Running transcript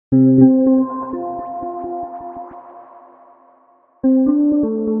Welcome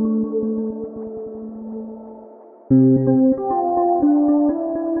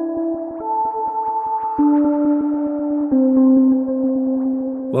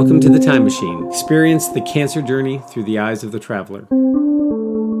to The Time Machine. Experience the cancer journey through the eyes of the traveler.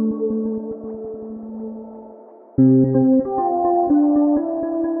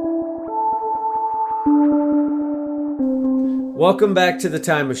 Welcome back to The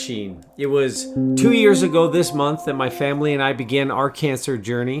Time Machine. It was 2 years ago this month that my family and I began our cancer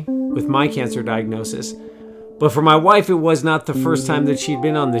journey with my cancer diagnosis. But for my wife, it was not the first time that she'd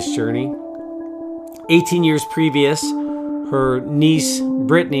been on this journey. 18 years previous, her niece,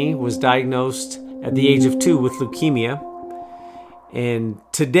 Brittany, was diagnosed at the age of 2 with leukemia. And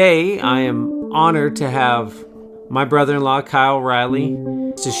today, I am honored to have my brother-in-law, Kyle Riley,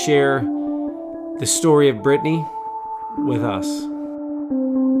 to share the story of Brittany with us.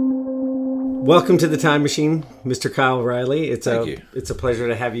 Welcome to The Time Machine, Mr. Kyle Riley. Thank you. It's a pleasure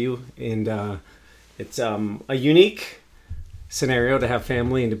to have you. And it's a unique scenario to have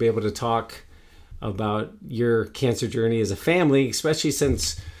family and to be able to talk about your cancer journey as a family, especially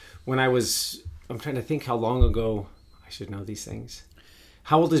since I'm trying to think how long ago I should know these things.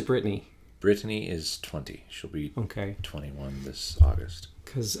 How old is Brittany? Brittany is 20. She'll be 21 this August.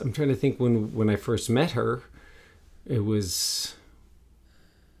 Because I'm trying to think when I first met her, it was...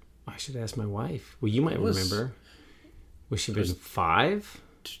 I should ask my wife. Well, you might remember. Was she been 5?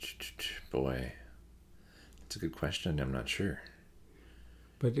 Boy, that's a good question. I'm not sure.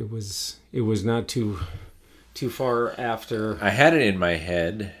 But it was not too far after. I had it in my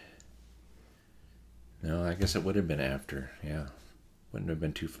head. No, I guess it would have been after. Yeah, wouldn't have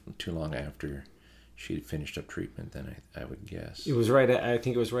been too long after she finished up treatment. Then I would guess it was right. I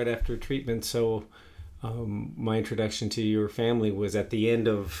think it was right after treatment. So my introduction to your family was at the end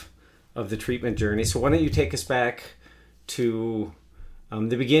of the treatment journey. So why don't you take us back to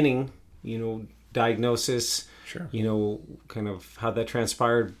the beginning? Diagnosis. Sure. Kind of how that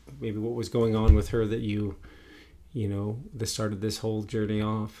transpired, maybe what was going on with her that that started this whole journey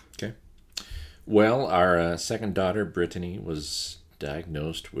off. Okay. Well, our second daughter, Brittany, was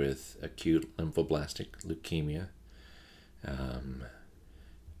diagnosed with acute lymphoblastic leukemia.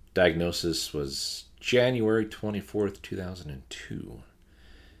 Diagnosis was January 24th, 2002.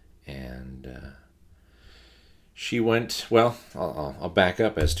 And she went, well, I'll back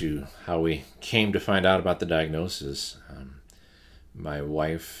up as to how we came to find out about the diagnosis. My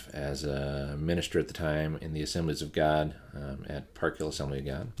wife, as a minister at the time in the Assemblies of God at Park Hill Assembly of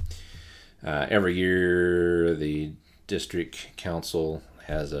God, every year the district council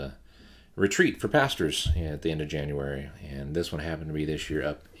has a retreat for pastors at the end of January, and this one happened to be this year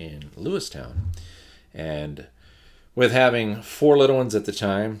up in Lewistown. And with having 4 little ones at the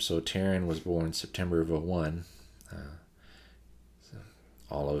time, so Taryn was born September of 2001,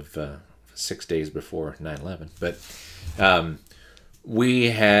 all of 6 days before 9/11. But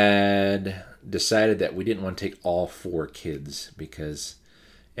we had decided that we didn't want to take all 4 kids because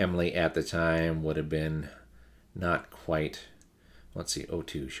Emily at the time would have been not quite,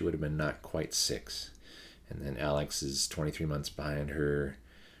 02, she would have been not quite 6. And then Alex is 23 months behind her.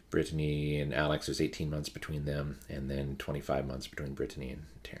 Brittany and Alex, there's 18 months between them, and then 25 months between Brittany and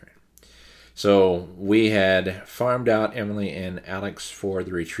Taryn. So we had farmed out Emily and Alex for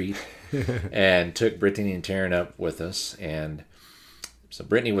the retreat and took Brittany and Taryn up with us. And so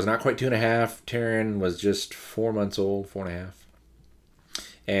Brittany was not quite 2.5. Taryn was just 4 months old, 4.5.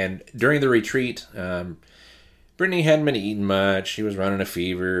 And during the retreat, Brittany hadn't been eating much. She was running a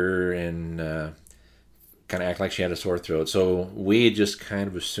fever and kind of act like she had a sore throat. So we just kind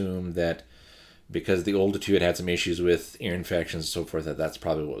of assumed that because the older two had some issues with ear infections and so forth, that's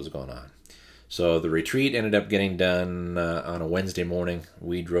probably what was going on. So the retreat ended up getting done on a Wednesday morning.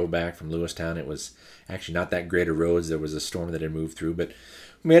 We drove back from Lewistown. It was actually not that great of roads. There was a storm that had moved through, but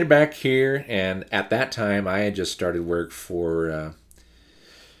we made it back here. And at that time, I had just started work for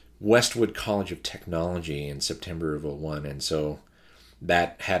Westwood College of Technology in September of 2001. And so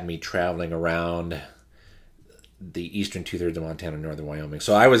that had me traveling around the eastern 2/3 of Montana and northern Wyoming.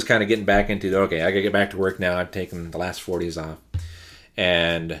 So I was kind of getting back into, okay, I got to get back to work now. I've taken the last 4 days off.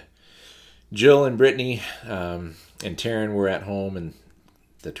 And Jill and Brittany and Taryn were at home, and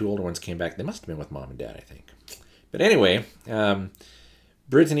the 2 older ones came back. They must have been with mom and dad, I think. But anyway,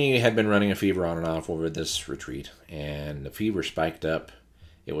 Brittany had been running a fever on and off over this retreat, and the fever spiked up.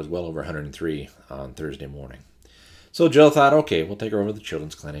 It was well over 103 on Thursday morning. So Jill thought, okay, we'll take her over to the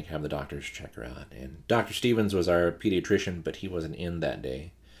children's clinic, have the doctors check her out. And Dr. Stevens was our pediatrician, but he wasn't in that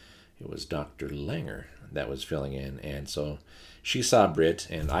day. it was Dr. Langer that was filling in. And so she saw Britt,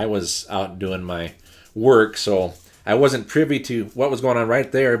 and I was out doing my work, so I wasn't privy to what was going on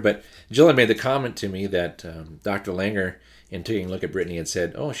right there. But Jill had made the comment to me that Dr. Langer, in taking a look at Brittany, had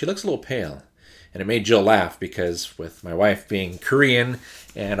said, "Oh, she looks a little pale." And it made Jill laugh because with my wife being Korean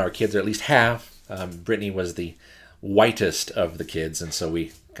and our kids are at least half, Brittany was the whitest of the kids. And so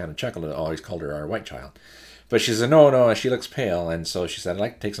we kind of chuckled and always called her our white child. But she said, no, she looks pale. And so she said, "I'd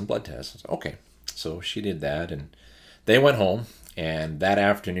like to take some blood tests." I said, "Okay." So she did that, and they went home. And that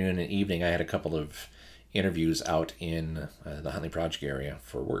afternoon and evening, I had a couple of interviews out in the Huntley Project area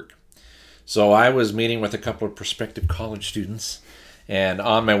for work. So I was meeting with a couple of prospective college students. And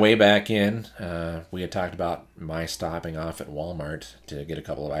on my way back in, we had talked about my stopping off at Walmart to get a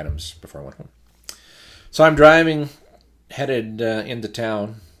couple of items before I went home. So I'm driving, headed into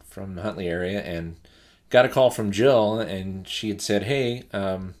town from the Huntley area, and got a call from Jill, and she had said, "Hey,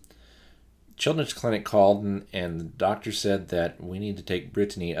 Children's Clinic called, and the doctor said that we need to take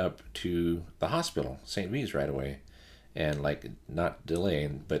Brittany up to the hospital, St. V's, right away, and not delay."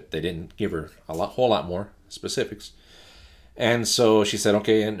 But they didn't give her whole lot more specifics. And so she said,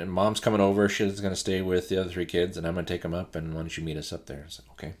 "Okay, and Mom's coming over. She's going to stay with the other 3 kids, and I'm going to take them up, and why don't you meet us up there?" I said,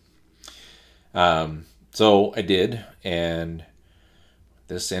 "Okay." So I did, and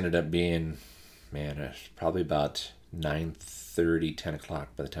this ended up being, probably about 9:30, 10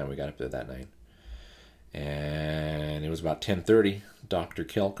 o'clock by the time we got up there that night. And it was about 10:30. Dr.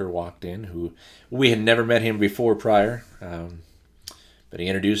 Kelker walked in, who we had never met him before prior, but he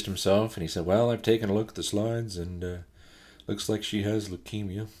introduced himself, and he said, "Well, I've taken a look at the slides, and looks like she has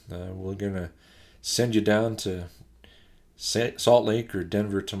leukemia. We're going to send you down to Salt Lake or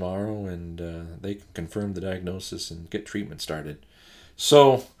Denver tomorrow, and they can confirm the diagnosis and get treatment started."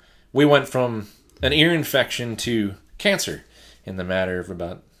 So we went from an ear infection to cancer in the matter of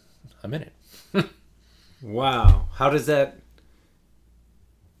about a minute. Wow. What does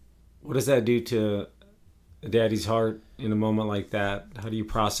that do to a daddy's heart in a moment like that? How do you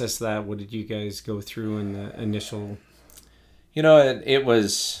process that? What did you guys go through in the initial... It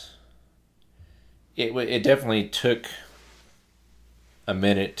definitely took a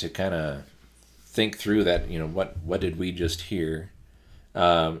minute to kind of think through that, what did we just hear?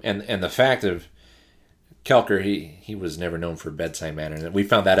 And the fact of Kelker, he was never known for bedside manner. And we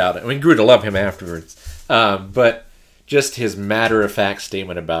found that out. And we grew to love him afterwards. But just his matter-of-fact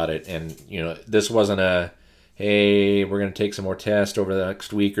statement about it. And, this wasn't a, "Hey, we're going to take some more tests over the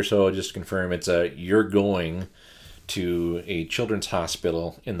next week or so just to confirm." It's "You're going to a children's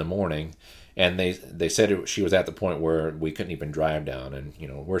hospital in the morning." And they said she was at the point where we couldn't even drive down. And,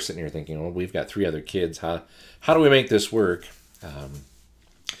 we're sitting here thinking, well, we've got 3 other kids. How do we make this work?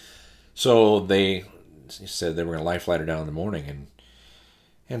 So they said they were going to life flight her down in the morning.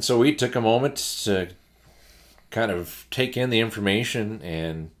 And so we took a moment to kind of take in the information,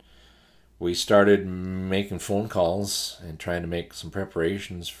 and we started making phone calls and trying to make some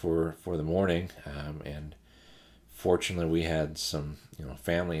preparations for the morning. And fortunately, we had some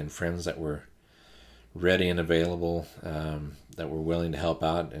family and friends that were ready and available, that were willing to help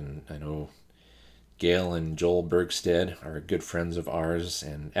out. And I know Gail and Joel Bergstead are good friends of ours,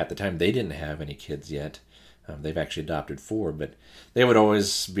 and at the time they didn't have any kids yet. They've actually adopted 4, but they would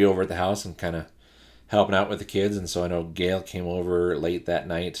always be over at the house and kind of helping out with the kids. And so I know Gail came over late that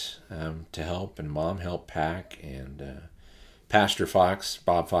night to help, and Mom helped pack, and Pastor Fox,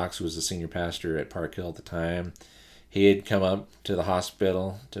 Bob Fox, who was the senior pastor at Park Hill at the time, he had come up to the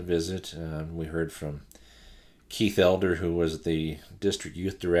hospital to visit. We heard from Keith Elder, who was the district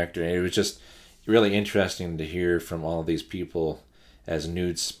youth director. And it was just really interesting to hear from all of these people as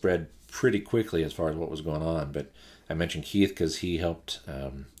news spread pretty quickly as far as what was going on. But I mentioned Keith because he helped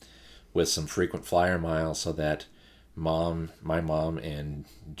with some frequent flyer miles so that my mom and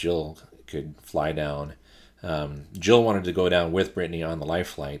Jill could fly down. Jill wanted to go down with Brittany on the life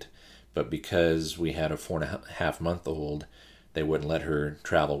flight, but because we had a 4.5-month-old, they wouldn't let her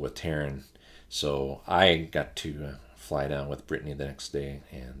travel with Taryn. So I got to fly down with Brittany the next day,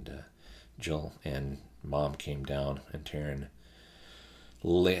 and Jill and Mom came down, and Taryn,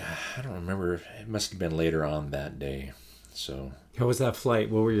 I don't remember, it must have been later on that day. So how was that flight?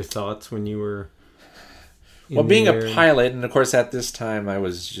 What were your thoughts when you were being a pilot, and of course at this time I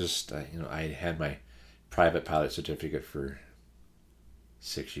was just, I had my private pilot certificate for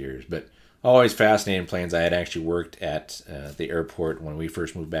 6 years, but always fascinated in planes. I had actually worked at the airport when we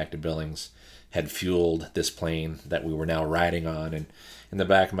first moved back to Billings, had fueled this plane that we were now riding on, and in the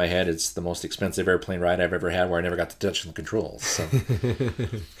back of my head, it's the most expensive airplane ride I've ever had where I never got to touch the controls. So,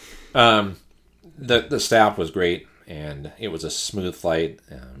 the staff was great, and it was a smooth flight.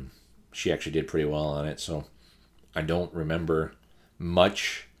 she actually did pretty well on it. So I don't remember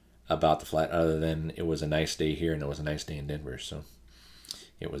much about the flight other than it was a nice day here and it was a nice day in Denver. So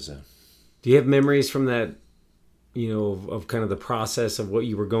it was a. Do you have memories from that, of kind of the process of what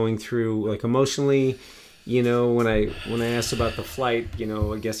you were going through, like emotionally? When I asked about the flight,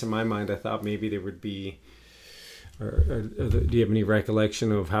 I guess in my mind I thought maybe there would be. Or do you have any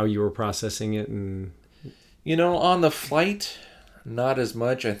recollection of how you were processing it? And on the flight, not as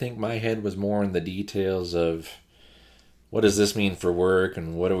much. I think my head was more in the details of what does this mean for work,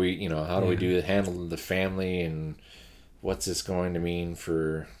 and what do we, how do we handle the family, and what's this going to mean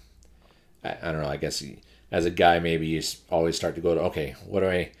for? I don't know. I guess as a guy, maybe you always start to go to, okay,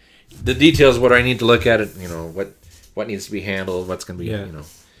 the details, what do I need to look at it? What needs to be handled? What's going to be,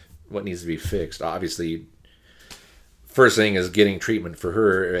 what needs to be fixed? Obviously, first thing is getting treatment for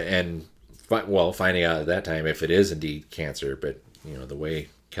her, and finding out at that time if it is indeed cancer. But the way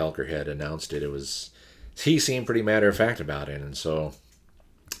Kelker had announced it, he seemed pretty matter of fact about it, and so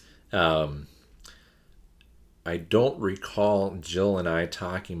I don't recall Jill and I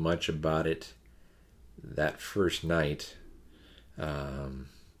talking much about it that first night.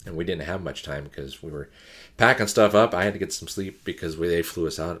 And we didn't have much time because we were packing stuff up. I had to get some sleep because they flew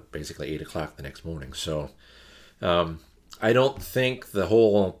us out at basically 8 o'clock the next morning. So I don't think the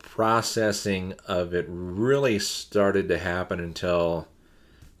whole processing of it really started to happen until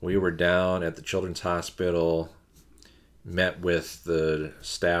we were down at the Children's Hospital, met with the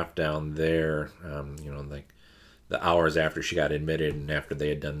staff down there, like the hours after she got admitted and after they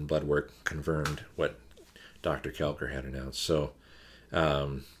had done blood work, confirmed what Dr. Kelker had announced. So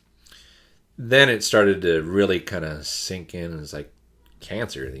then it started to really kind of sink in. It's like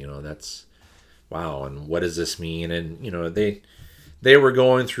cancer, that's wow. And what does this mean? And, they were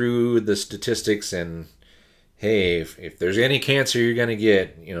going through the statistics and, hey, if there's any cancer you're going to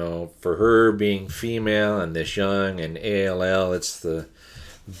get, for her being female and this young and ALL, it's the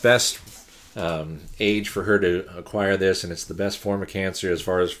best age for her to acquire this. And it's the best form of cancer as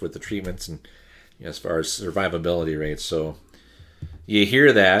far as with the treatments and as far as survivability rates. So you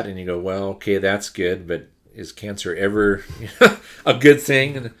hear that and you go, well, okay, that's good, but is cancer ever a good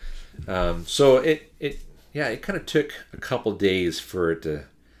thing? And so it kind of took a couple days for it to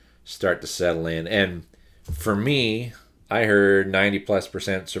start to settle in. And for me, I heard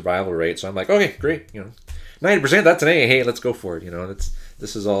 90+% survival rate, so I'm like, okay, great, 90%, that's an A. Hey, let's go for it.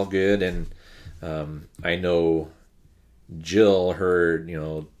 This is all good. And I know Jill heard,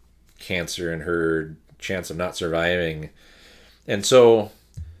 cancer and her chance of not surviving. And so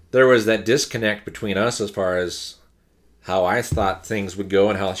there was that disconnect between us as far as how I thought things would go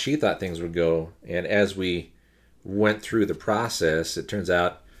and how she thought things would go. And as we went through the process, it turns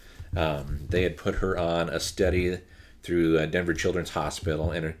out they had put her on a study through Denver Children's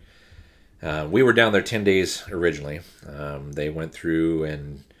Hospital. And we were down there 10 days originally. They went through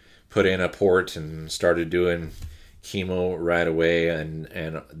and put in a port and started doing chemo right away.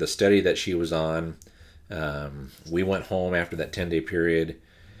 And the study that she was on, we went home after that 10-day period.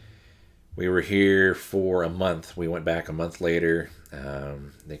 We were here for a month. We went back a month later.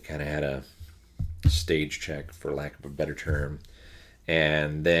 They kind of had a stage check, for lack of a better term.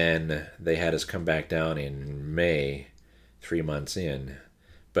 And then they had us come back down in May, 3 months in.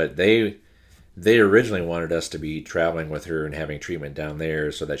 But they originally wanted us to be traveling with her and having treatment down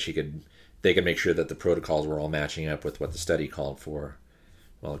there so that they could make sure that the protocols were all matching up with what the study called for.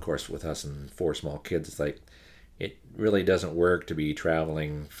 Well, of course, with us and 4 small kids, it's like it really doesn't work to be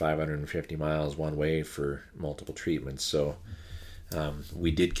traveling 550 miles one way for multiple treatments. So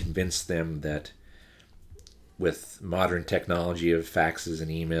we did convince them that with modern technology of faxes and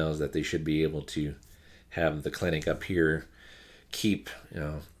emails that they should be able to have the clinic up here keep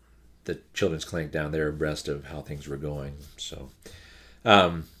the children's clinic down there abreast of how things were going. So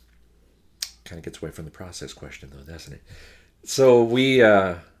kind of gets away from the process question though, doesn't it? So we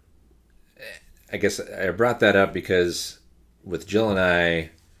I guess I brought that up because with Jill and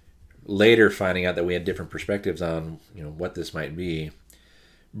I later finding out that we had different perspectives on what this might be.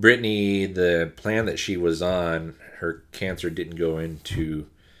 Brittany, the plan that she was on, her cancer didn't go into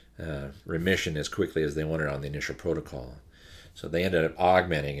remission as quickly as they wanted on the initial protocol. So they ended up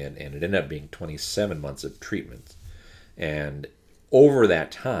augmenting it, and it ended up being 27 months of treatment. And over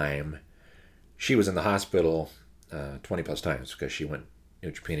that time, she was in the hospital 20 plus times because she went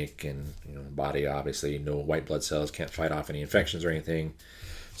neutropenic and body obviously no white blood cells, can't fight off any infections or anything.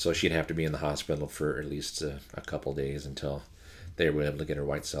 So she'd have to be in the hospital for at least a couple days until they were able to get her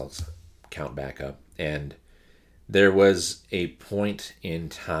white cells count back up. And there was a point in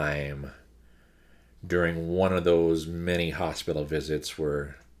time during one of those many hospital visits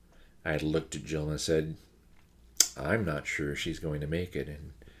where I looked at Jill and I said, I'm not sure she's going to make it.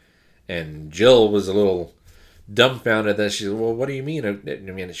 And Jill was a little dumbfounded that she said, well, what do you mean? I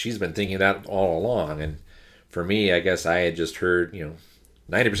mean, she's been thinking that all along. And for me, I guess I had just heard,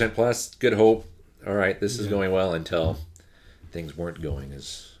 90% plus, good hope. All right, this is going well, until things weren't going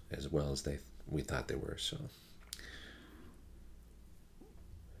as well as we thought they were. So,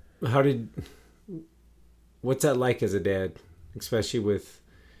 what's that like as a dad, especially with,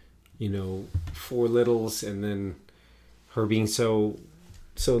 4 littles and then her being so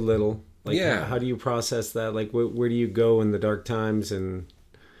little? Like, how do you process that? Like, where do you go in the dark times? And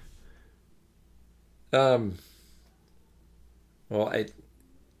well,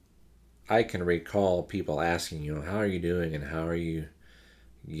 I can recall people asking, how are you doing and how are you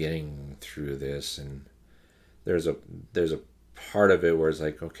getting through this? And there's a part of it where it's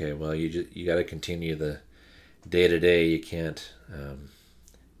like, okay, well, you got to continue the day to day. You can't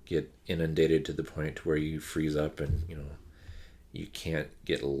get inundated to the point where you freeze up and you can't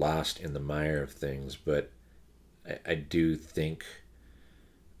get lost in the mire of things. But I do think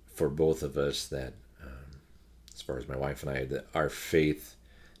for both of us that, as far as my wife and I, that our faith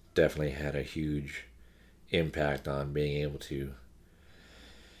definitely had a huge impact on being able to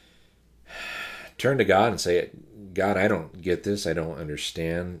turn to God and say, God, I don't get this. I don't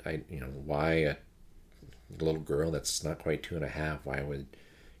understand. Why a little girl that's not quite 2.5, why would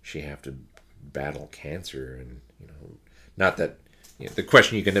she have to battle cancer? And, not that the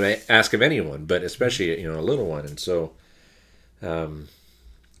question you can ask of anyone, but especially, a little one. And so,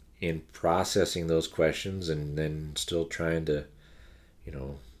 in processing those questions and then still trying to,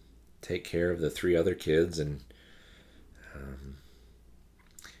 take care of the 3 other kids, and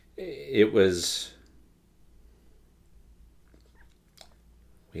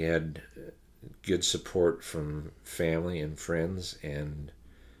we had good support from family and friends, and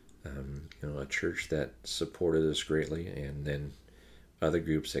a church that supported us greatly, and then other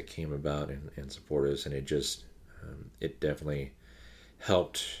groups that came about and supported us, and it definitely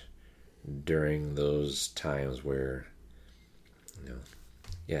helped during those times where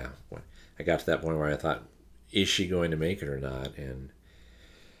I got to that point where I thought, is she going to make it or not? And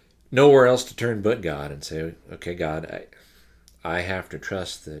nowhere else to turn but God, and say, okay, God, I have to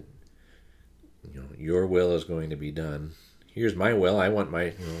trust that your will is going to be done. Here's my will. I want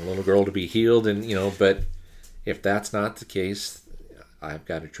my little girl to be healed, and but if that's not the case, I've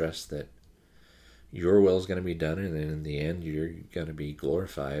got to trust that your will is going to be done, and then in the end, you're going to be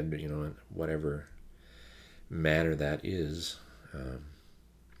glorified, in whatever manner that is.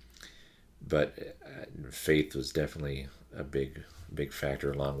 But faith was definitely a big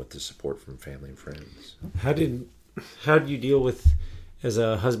factor, along with the support from family and friends. How did you deal with, as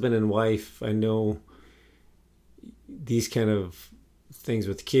a husband and wife? I know these kind of things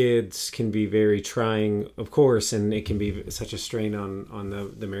with kids can be very trying, of course, and it can be such a strain on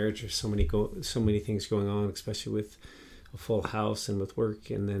the marriage. There's so many things going on, especially with a full house and with work.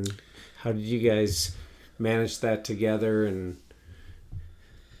 And then how did you guys manage that together? And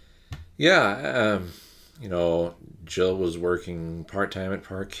Jill was working part-time at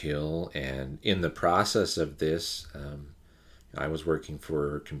Park Hill, and in the process of this, I was working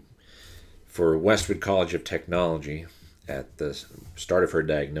for Westwood College of Technology. At the start of her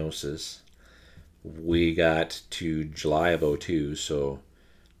diagnosis, we got to July of 2002, so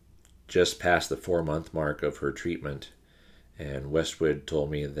just past the 4-month mark of her treatment, and Westwood told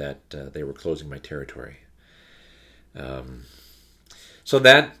me that they were closing my territory. So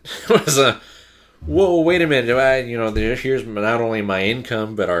that was whoa, wait a minute. Here's not only my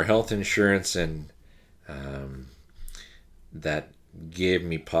income, but our health insurance, and that gave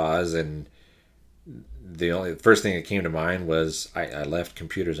me pause. And the first thing that came to mind was I left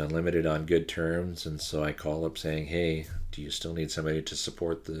Computers Unlimited on good terms, and so I called up saying, hey, do you still need somebody to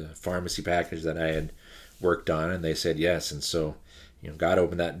support the pharmacy package that I had worked on? And they said yes. And so, God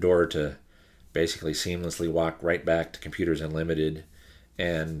opened that door to basically seamlessly walk right back to Computers Unlimited.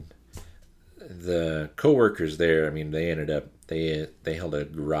 And the co-workers there, they ended up, they held a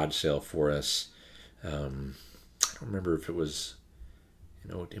garage sale for us. I don't remember if it was,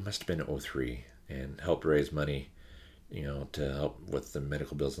 it must have been 2003, and helped raise money, to help with the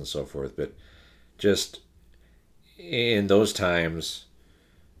medical bills and so forth. But just in those times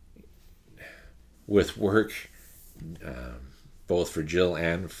with work, both for Jill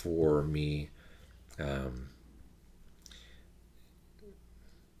and for me,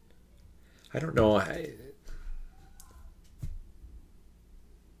 I don't know. I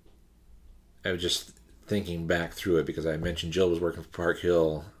was just thinking back through it, because I mentioned Jill was working for Park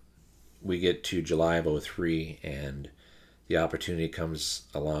Hill. We get to July of 2003, and the opportunity comes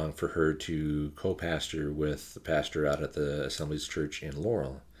along for her to co-pastor with the pastor out at the Assemblies Church in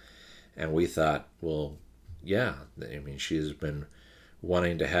Laurel. And we thought, well, yeah, I mean, she's been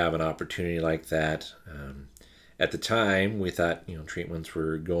wanting to have an opportunity like that. At the time, we thought, treatments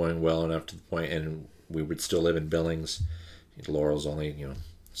were going well enough to the point, and we would still live in Billings. Laurel's only,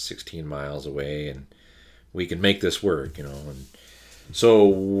 16 miles away, and we can make this work, And so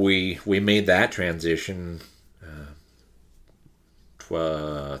we made that transition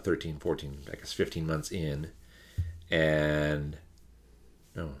 13, 14, I guess 15 months in. And,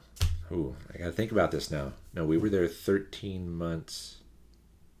 I got to think about this now. No, we were there 13 months.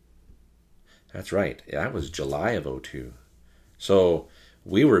 That's right. That was July of 2002. So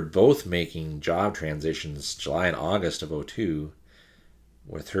we were both making job transitions July and August of 2002,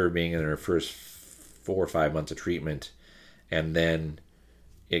 with her being in her first 4 or 5 months of treatment. And then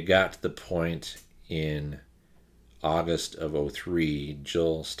it got to the point in August of 2003,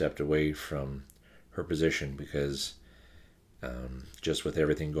 Jill stepped away from her position because just with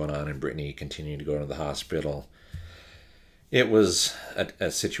everything going on and Brittany continuing to go to the hospital, it was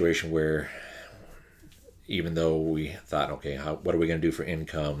a situation where, even though we thought, okay, what are we going to do for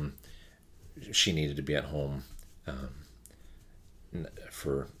income, she needed to be at home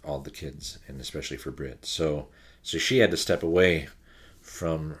for all the kids, and especially for Britt. So she had to step away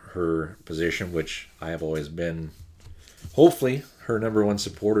from her position, which I have always been, hopefully, her number one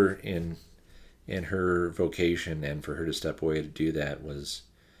supporter in her vocation, and for her to step away to do that was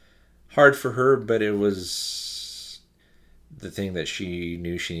hard for her, but it was the thing that she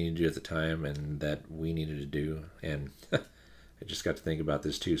knew she needed to do at the time and that we needed to do. And I just got to think about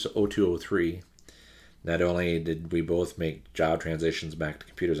this too. So 2002, 2003, not only did we both make job transitions back to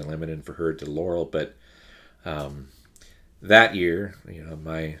Computers Unlimited and for her to Laurel, but that year,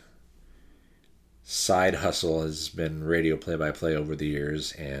 my side hustle has been radio play-by-play over the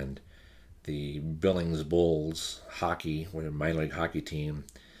years, and the Billings Bulls hockey, a minor league hockey team,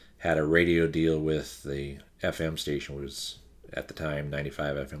 had a radio deal with the FM station, which was at the time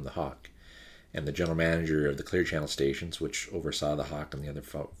 95 FM, the Hawk, and the general manager of the Clear Channel stations, which oversaw the Hawk and the other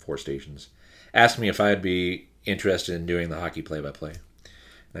 4 stations, asked me if I'd be interested in doing the hockey play-by-play.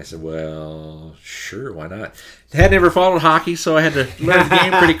 And I said, well, sure, why not? I had never followed hockey, so I had to learn the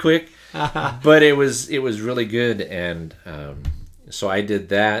game pretty quick. But it was really good, and so I did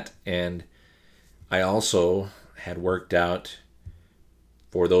that, and I also had worked out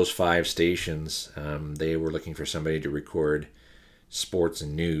for those 5 stations. They were looking for somebody to record sports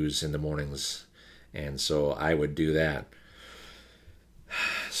and news in the mornings, and so I would do that.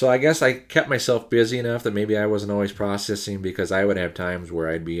 So I guess I kept myself busy enough that maybe I wasn't always processing, because I would have times where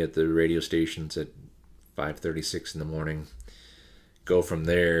I'd be at the radio stations at 5:36 in the morning, go from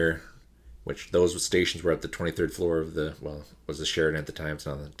there, which those stations were at the 23rd floor of was the Sheraton at the time, it's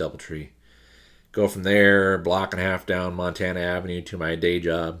on the Doubletree. Go from there, block and a half down Montana Avenue to my day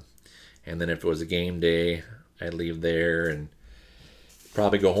job, and then if it was a game day, I'd leave there and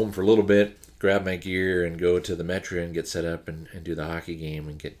probably go home for a little bit, grab my gear, and go to the Metro and get set up and do the hockey game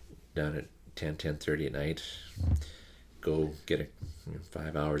and get done at 10:30 at night. Go get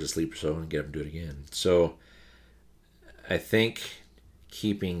 5 hours of sleep or so and get up and do it again. So I think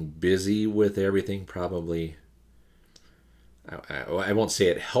keeping busy with everything probably, I won't say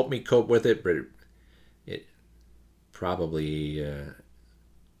it helped me cope with it, but it probably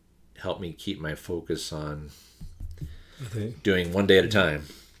helped me keep my focus on doing one day at a time.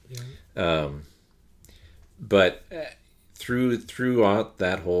 Yeah. But throughout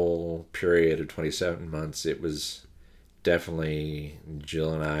that whole period of 27 months, it was definitely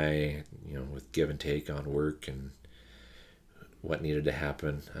Jill and I, with give and take on work and what needed to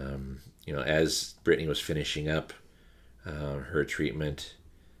happen. As Brittany was finishing up her treatment,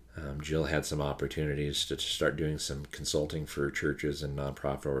 Jill had some opportunities to start doing some consulting for churches and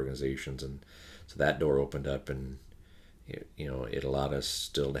nonprofit organizations, and so that door opened up, and it allowed us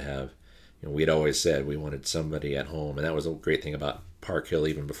still to have, we'd always said we wanted somebody at home, and that was a great thing about Park Hill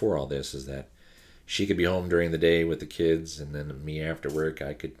even before all this, is that she could be home during the day with the kids, and then me after work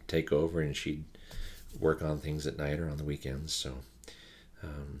I could take over and she'd work on things at night or on the weekends. So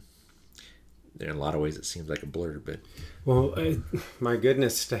in a lot of ways it seems like a blur, but my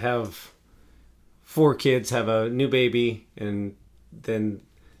goodness, to have 4 kids, have a new baby, and then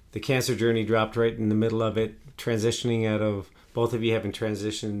the cancer journey dropped right in the middle of it, transitioning out of both of you having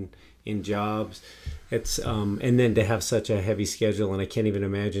transitioned in jobs. It's and then to have such a heavy schedule, and I can't even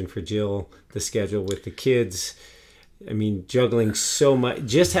imagine for Jill the schedule with the kids. I mean, juggling so much,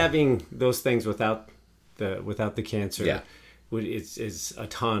 just having those things without the cancer, yeah, is a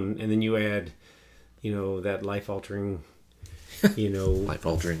ton. And then you add, that life altering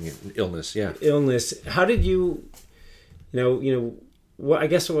Life-altering illness, yeah. illness. How did you, what, I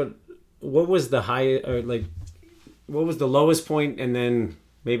guess what was the high, or like, what was the lowest point, and then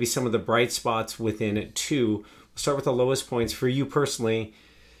maybe some of the bright spots within it too? We'll start with the lowest points for you personally.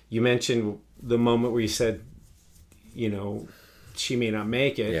 You mentioned the moment where you said, she may not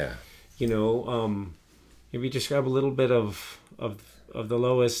make it. Yeah. Maybe describe a little bit of the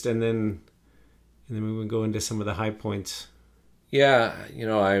lowest, and then we would go into some of the high points. Yeah,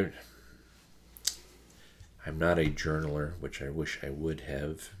 I'm not a journaler, which I wish I would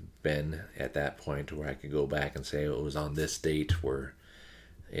have been at that point, where I could go back and say, it was on this date where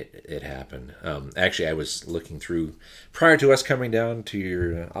it happened. Actually, I was looking through, prior to us coming down to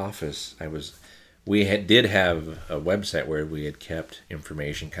your office, did have a website where we had kept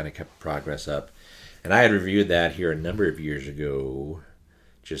information, kind of kept progress up. And I had reviewed that here a number of years ago,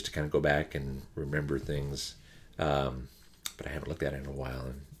 just to kind of go back and remember things. But I haven't looked at it in a while.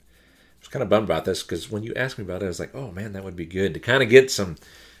 And I was kind of bummed about this, because when you asked me about it, I was like, oh man, that would be good to kind of get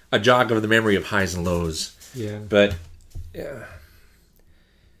a jog of the memory of highs and lows. Yeah. But yeah,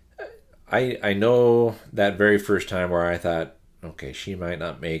 I know that very first time where I thought, okay, she might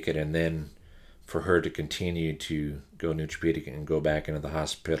not make it, and then for her to continue to go neutropenic and go back into the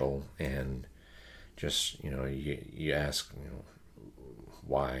hospital, and just, you ask,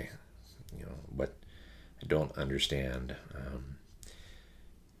 why, what, I don't understand.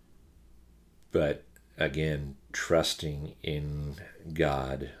 But again, trusting in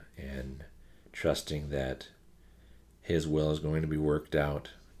God and trusting that His will is going to be worked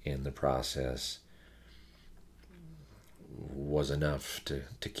out in the process was enough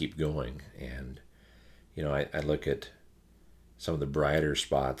to keep going. And, I look at some of the brighter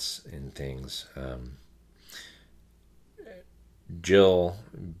spots in things. Jill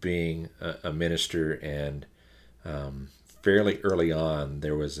being a minister, and fairly early on,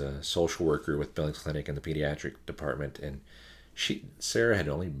 there was a social worker with Billings Clinic in the pediatric department, and Sarah had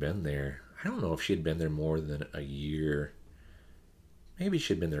only been there, I don't know if she had been there more than a year. Maybe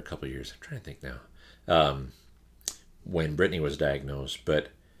she had been there a couple of years. I'm trying to think now. When Brittany was diagnosed, but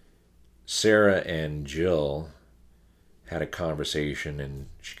Sarah and Jill had a conversation, and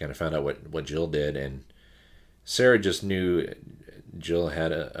she kind of found out what Jill did, and Sarah just knew Jill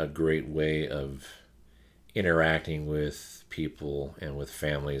had a great way of interacting with people and with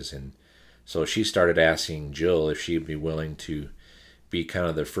families, and so she started asking Jill if she'd be willing to be kind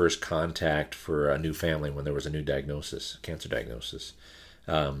of the first contact for a new family when there was a new cancer diagnosis.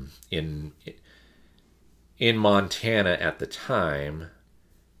 In Montana at the time,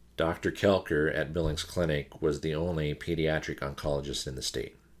 Dr. Kelker at Billings Clinic was the only pediatric oncologist in the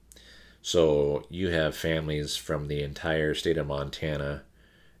state. So you have families from the entire state of Montana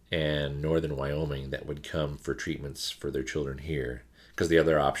and northern Wyoming that would come for treatments for their children here, because the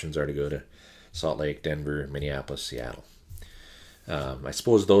other options are to go to Salt Lake, Denver, Minneapolis, Seattle. I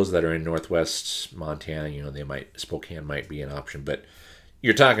suppose those that are in northwest Montana, Spokane might be an option, but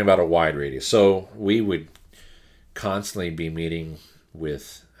you're talking about a wide radius. So we would constantly be meeting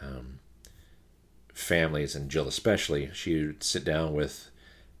with families, and Jill especially. She would sit down with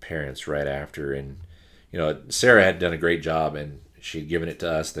parents right after, and Sarah had done a great job, and she'd given it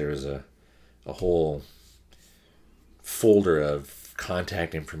to us. There was a whole folder of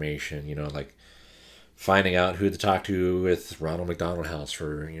contact information, like finding out who to talk to with Ronald McDonald House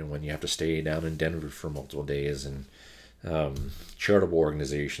for when you have to stay down in Denver for multiple days, and charitable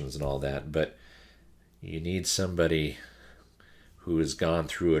organizations and all that. But you need somebody who has gone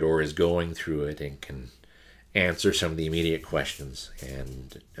through it or is going through it and can answer some of the immediate questions.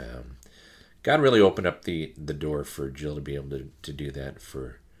 And God really opened up the door for Jill to be able to do that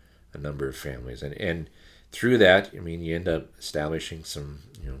for a number of families. And through that, you end up establishing some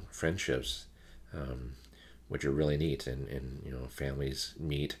friendships, which are really neat. And families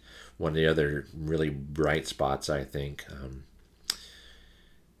meet. One of the other really bright spots, I think,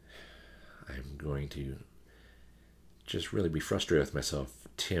 I'm going to just really be frustrated with myself.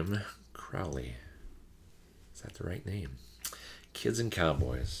 Tim Crowley. Is that the right name? Kids and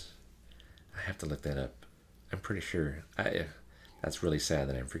Cowboys. I have to look that up. I'm pretty sure. That's really sad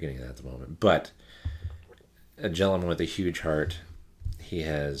that I'm forgetting that at the moment. But a gentleman with a huge heart. He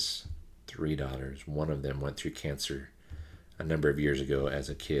has 3 daughters. One of them went through cancer a number of years ago as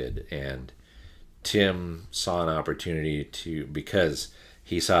a kid. And Tim saw an opportunity because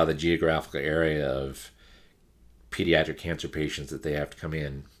he saw the geographical area of pediatric cancer patients that they have to come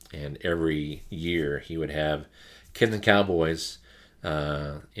in. And every year he would have Kids and Cowboys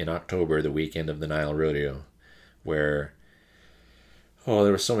in October, the weekend of the Nile Rodeo, where Oh,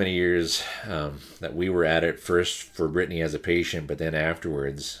 there were so many years that we were at it first for Brittany as a patient, but then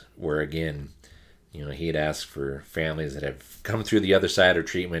afterwards, where again, he had asked for families that have come through the other side of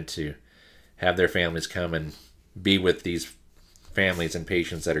treatment to have their families come and be with these families and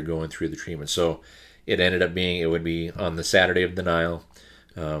patients that are going through the treatment. So it ended up being, it would be on the Saturday of denial,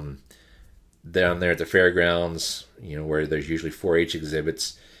 down there at the fairgrounds, where there's usually 4-H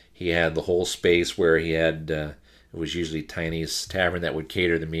exhibits. He had the whole space where he had, it was usually Tiny's Tavern that would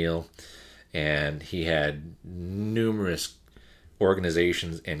cater the meal. And he had numerous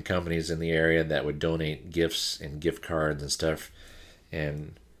organizations and companies in the area that would donate gifts and gift cards and stuff.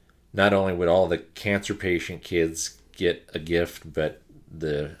 And not only would all the cancer patient kids get a gift, but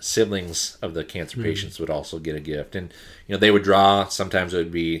the siblings of the cancer patients would also get a gift. And they would draw. Sometimes it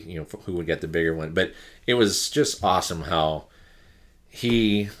would be who would get the bigger one. But it was just awesome how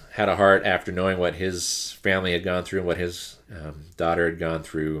he had a heart after knowing what his family had gone through and what his daughter had gone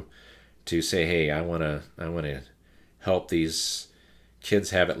through, to say, hey, I want to help these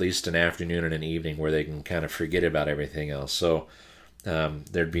kids have at least an afternoon and an evening where they can kind of forget about everything else. So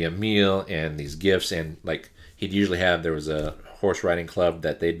there'd be a meal and these gifts, and like he'd usually have, there was a horse riding club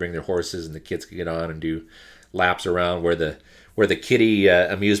that they'd bring their horses and the kids could get on and do laps around where the kiddie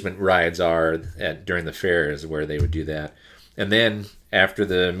amusement rides are during the fairs, where they would do that. And then after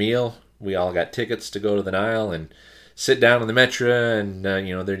the meal, we all got tickets to go to the Nile and sit down in the Metra, and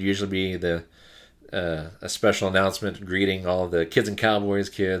there'd usually be a special announcement greeting all of the Kids and Cowboys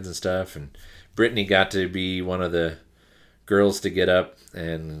kids and stuff. And Brittany got to be one of the girls to get up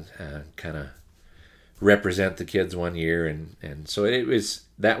and kind of represent the kids one year, and so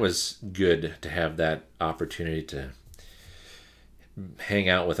that was good to have that opportunity to hang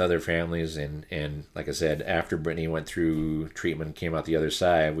out with other families. And like I said, after Brittany went through treatment, came out the other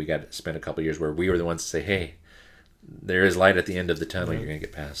side, we got to spend a couple of years where we were the ones to say, hey, there is light at the end of the tunnel. You're going to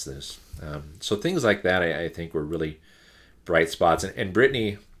get past this. So things like that, I think, were really bright spots. And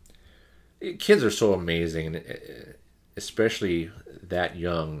Brittany, kids are so amazing, and especially that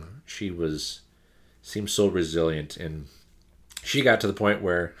young, she seemed so resilient. And she got to the point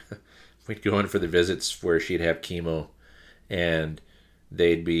where we'd go in for the visits where she'd have chemo, and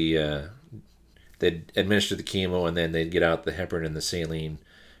they'd administer the chemo, and then they'd get out the heparin and the saline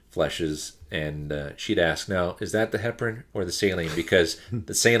flushes, and she'd ask, now, is that the heparin or the saline? Because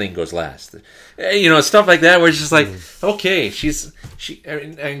the saline goes last. Stuff like that, where it's just like, okay,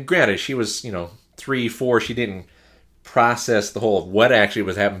 and granted, she was 3, 4, she didn't process the whole of what actually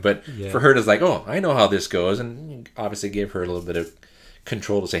was happening, but for her to like, oh, I know how this goes, and obviously gave her a little bit of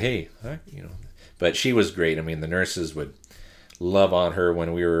control to say, hey, but she was great. I mean, the nurses would love on her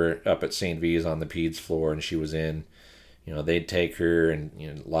when we were up at St. V's on the peds floor and she was in. They'd take her, and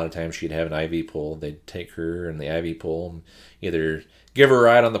a lot of times she'd have an IV pole. They'd take her and the IV pole, and either give her a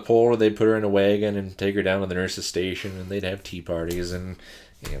ride on the pole, or they'd put her in a wagon and take her down to the nurse's station, and they'd have tea parties, and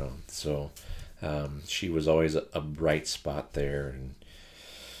so she was always a bright spot there.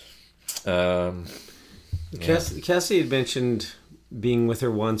 And Cassie had mentioned being with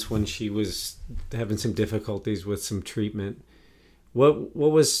her once when she was having some difficulties with some treatment. What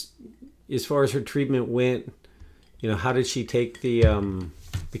was, as far as her treatment went, how did she take the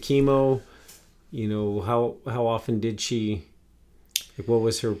chemo? How often did she? What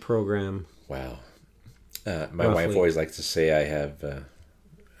was her program? Wow. My wife always likes to say I have a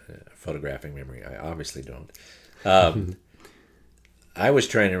photographic memory. I obviously don't. I was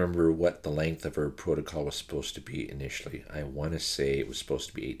trying to remember what the length of her protocol was supposed to be initially. I want to say it was supposed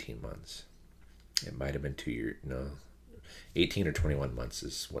to be 18 months. It might have been 2 years. No, 18 or 21 months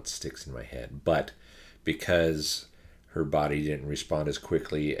is what sticks in my head. But because her body didn't respond as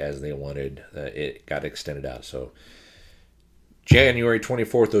quickly as they wanted, it got extended out. So January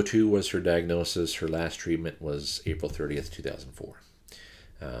 24th, 02 was her diagnosis. Her last treatment was April 30th, 2004.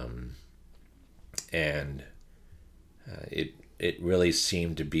 And it really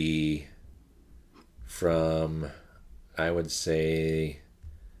seemed to be from, I would say,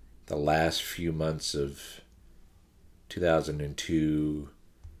 the last few months of 2002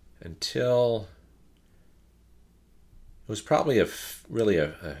 until it was probably a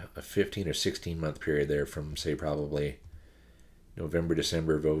 15 or 16 month period there, from say probably November,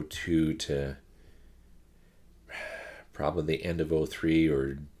 December of 02 to probably the end of 03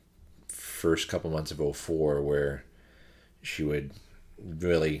 or first couple months of 04, where she would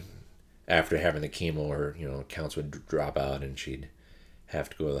really, after having the chemo, her counts would drop out and she'd have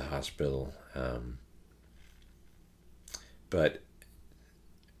to go to the hospital. But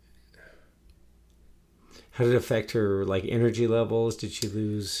how did it affect her like energy levels? Did she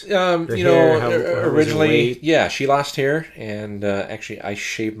lose You her know, hair? How was her originally, weight? yeah, she lost hair, and actually, I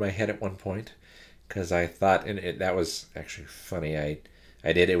shaved my head at one point because I thought, and that was actually funny.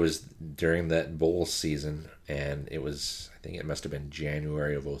 I did. It was during that bowl season, and it was, I think it must have been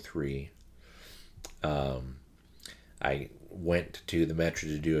January of '03. I went to the Metro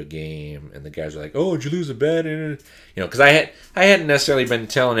to do a game, and the guys were like, "Oh, did you lose a bet?" You know, because I hadn't necessarily been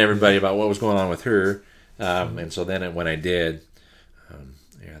telling everybody about what was going on with her, and so then when I did,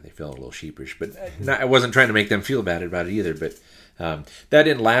 yeah, they felt a little sheepish, but I wasn't trying to make them feel bad about it either. But that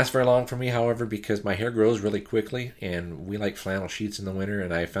didn't last very long for me, however, because my hair grows really quickly, and we like flannel sheets in the winter,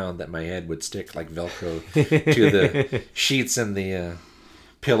 and I found that my head would stick like Velcro to the sheets and the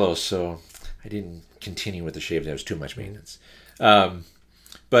pillows, so I didn't continue with the shave. That was too much maintenance.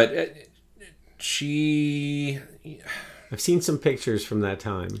 But she... I've seen some pictures from that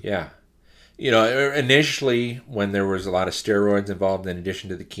time. Yeah. You know, initially, when there was a lot of steroids involved in addition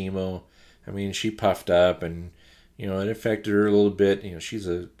to the chemo, I mean, she puffed up and, you know, it affected her a little bit. You know, she's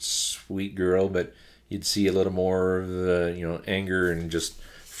a sweet girl, but you'd see a little more of the, you know, anger and just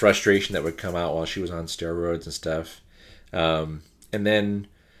frustration that would come out while she was on steroids and stuff. And then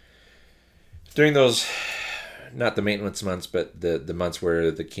during those, not the maintenance months, but the months where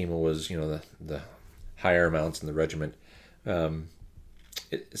the chemo was, you know, the higher amounts in the regimen,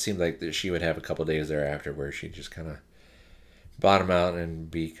 it seemed like that she would have a couple of days thereafter where she'd just kind of bottom out and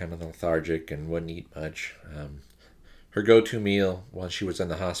be kind of lethargic and wouldn't eat much. Her go-to meal while she was in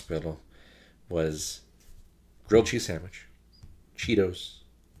the hospital was grilled cheese sandwich, Cheetos,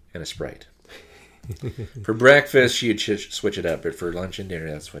 and a Sprite. For breakfast, she'd switch it up, but for lunch and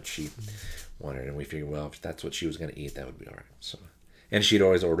dinner, that's what she wanted. And we figured, well, if that's what she was going to eat, that would be all right. So, and she'd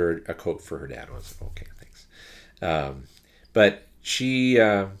always order a Coke for her dad. I was like, okay, thanks. But she,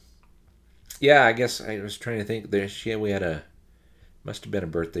 yeah, I guess I was trying to think. We had must have been a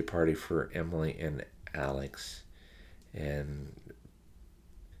birthday party for Emily and Alex, and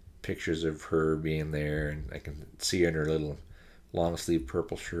pictures of her being there, and I can see her in her little long sleeve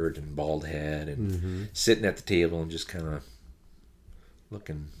purple shirt and bald head, and sitting at the table and just kind of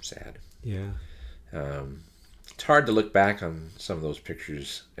looking sad. Yeah. It's hard to look back on some of those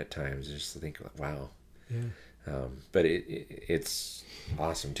pictures at times, just to think, wow. Yeah. But it's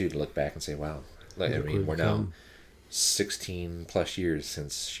awesome too to look back and say, wow. I mean, we're now 16 plus years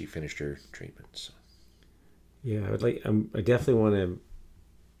since she finished her treatment. So. Yeah, I definitely want to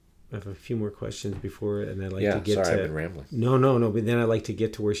have a few more questions before, and I'd like to get sorry, to... I've been rambling. No, but then I'd like to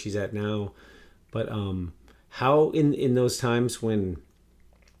get to where she's at now. But how in those times when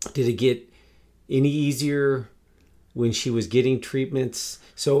did it get any easier when she was getting treatments?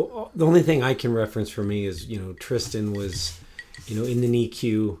 So the only thing I can reference for me is, you know, Tristan was, you know, in the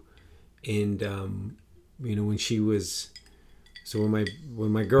NICU, and you know, when she was, so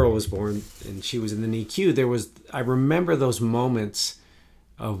when my girl was born and she was in the NICU, I remember those moments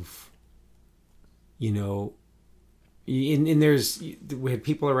of, you know, we had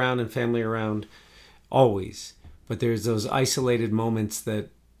people around and family around always, but there's those isolated moments that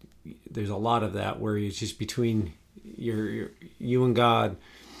there's a lot of that where it's just between you and God,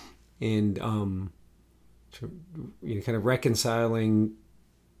 and you know, kind of reconciling.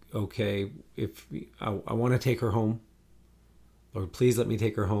 Okay, if I want to take her home, Lord, please let me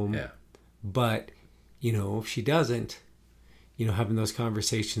take her home. Yeah. But you know, if she doesn't, you know, having those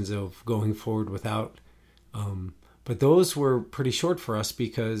conversations of going forward without. But those were pretty short for us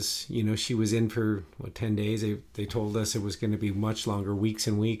because, you know, she was in for 10 days. They told us it was going to be much longer, weeks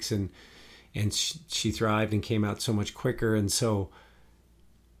and weeks, and she thrived and came out so much quicker. And so,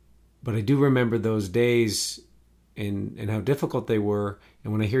 but I do remember those days and how difficult they were.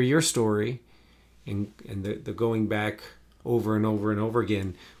 And when I hear your story and the going back over and over and over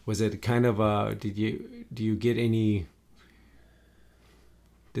again, was it kind of do you get any?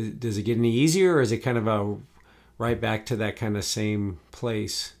 Does it get any easier, or is it kind of right back to that kind of same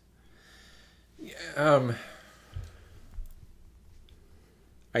place? I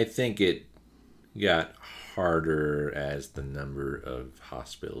think it got harder as the number of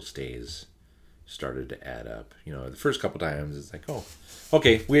hospital stays started to add up. You know, the first couple times it's like, oh,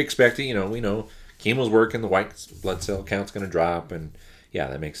 okay, we expect it. You know, we know chemo's working, the white blood cell count's going to drop, and yeah,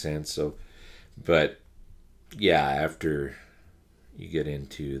 that makes sense. So, but yeah, after you get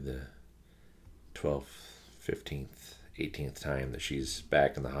into the 12th, 15th, 18th time that she's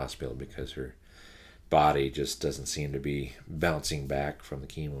back in the hospital because her body just doesn't seem to be bouncing back from the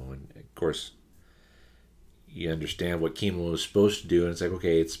chemo. And of course, you understand what chemo is supposed to do, and it's like,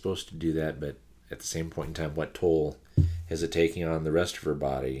 okay, it's supposed to do that, but at the same point in time, what toll is it taking on the rest of her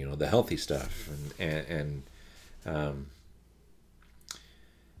body? The healthy stuff, and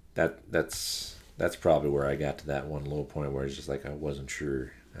that's probably where I got to that one low point where it's just like I wasn't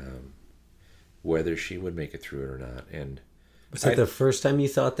sure whether she would make it through it or not. And was that the first time you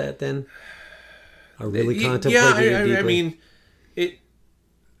thought that then? Or really contemplated it deeply? I mean,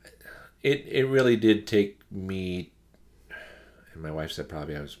 it really did take me, and my wife said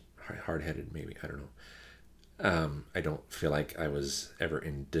probably I was hard-headed, maybe, I don't know. I don't feel like I was ever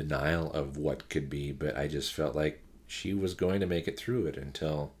in denial of what could be, but I just felt like she was going to make it through it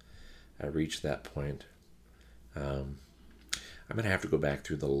until I reached that point. I'm going to have to go back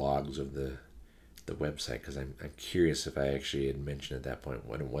through the logs of the website because I'm curious if I actually had mentioned at that point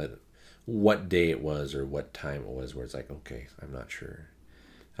what day it was or what time it was where it's like, okay, I'm not sure.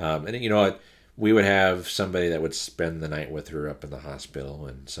 And we would have somebody that would spend the night with her up in the hospital,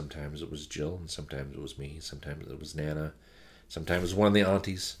 and sometimes it was Jill, and sometimes it was me, sometimes it was Nana, sometimes it was one of the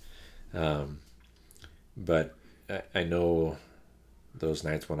aunties. But I know those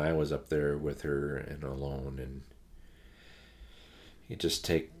nights when I was up there with her and alone, and you just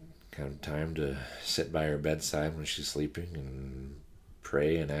take kind of time to sit by her bedside when she's sleeping and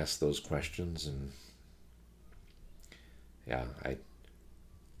pray and ask those questions. And yeah, I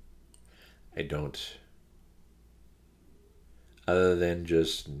don't, other than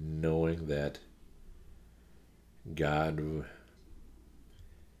just knowing that God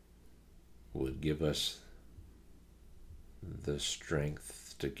would give us the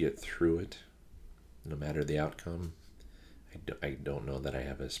strength to get through it, no matter the outcome. I don't know that I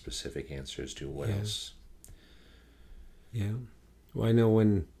have a specific answer as to what else. Yeah. Well, I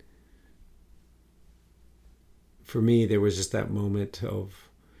know for me, there was just that moment of,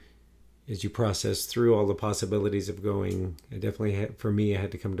 as you process through all the possibilities of going, I definitely had, for me, I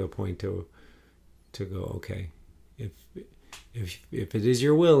had to come to a point to go, okay, if it is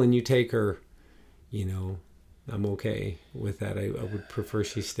your will and you take her, I'm okay with that. I would prefer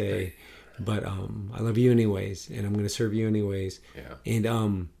she stay, but I love you anyways, and I'm going to serve you anyways. Yeah.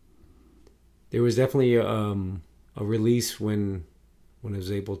 And there was definitely a release when I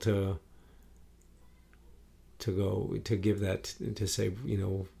was able to go to give that, to say,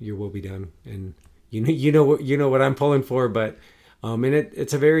 your will be done, and you know what I'm pulling for. But and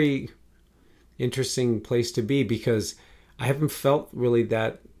it's a very interesting place to be because I haven't felt really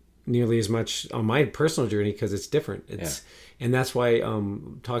that nearly as much on my personal journey because it's different. And that's why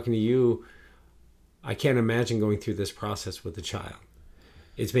talking to you, I can't imagine going through this process with a child.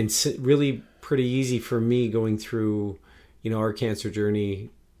 It's been really pretty easy for me going through, our cancer journey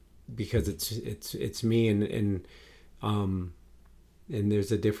because it's me and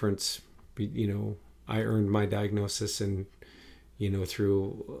there's a difference. I earned my diagnosis and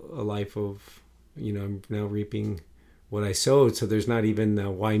through a life of I'm now reaping what I sowed. So there's not even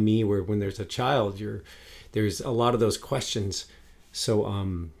why me, where when there's a child, there's a lot of those questions. So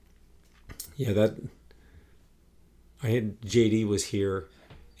that I had JD was here,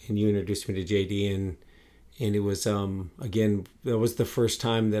 and you introduced me to JD, and it was again, that was the first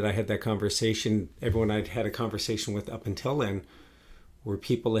time that I had that conversation. Everyone I'd had a conversation with up until then were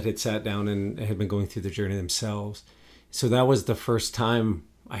people that had sat down and had been going through the journey themselves. So that was the first time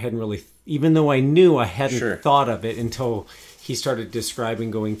I hadn't really, even though I knew, I hadn't thought of it until he started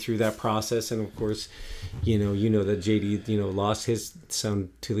describing going through that process. And of course, that JD, lost his son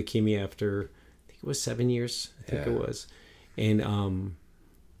to leukemia after, I think it was 7 years. I think it was.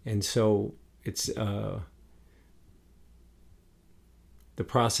 And so it's the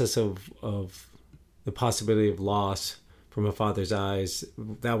process of the possibility of loss from a father's eyes.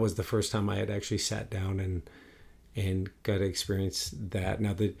 That was the first time I had actually sat down and got to experience that.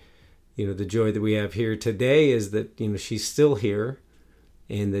 Now the joy that we have here today is that she's still here,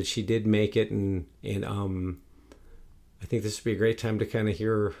 and that she did make it, and I think this would be a great time to kind of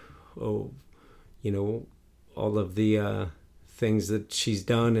hear all of the things that she's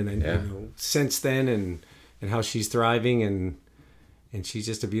done and since then, and how she's thriving, and she's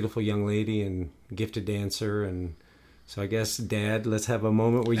just a beautiful young lady and gifted dancer. And so I guess, Dad, let's have a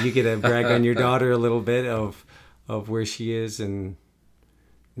moment where you get to brag on your daughter a little bit of where she is and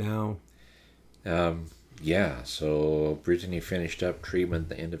now. So Brittany finished up treatment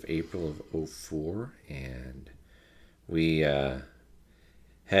at the end of April of 2004, and we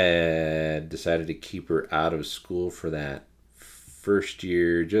had decided to keep her out of school for that first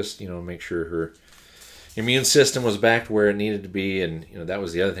year, just make sure her immune system was back to where it needed to be. And that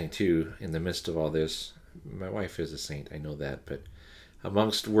was the other thing too, in the midst of all this. My wife is a saint, I know that, but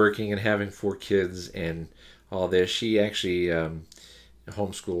amongst working and having 4 kids and all this, she actually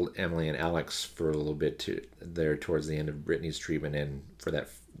homeschooled Emily and Alex for a little bit there towards the end of Brittany's treatment and for that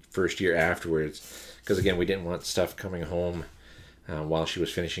first year afterwards, because again we didn't want stuff coming home while she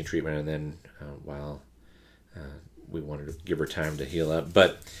was finishing treatment, and then while we wanted to give her time to heal up.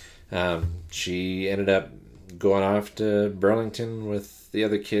 But she ended up going off to Burlington with the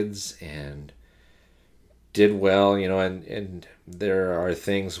other kids and did well, and there are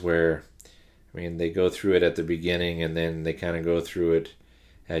things where, I mean, they go through it at the beginning and then they kind of go through it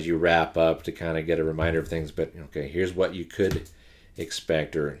as you wrap up to kind of get a reminder of things. But, okay, here's what you could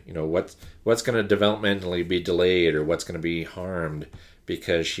expect, or, what's going to developmentally be delayed, or what's going to be harmed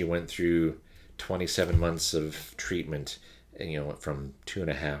because she went through 27 months of treatment, from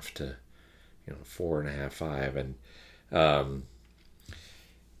 2.5 to, 4.5, 5. And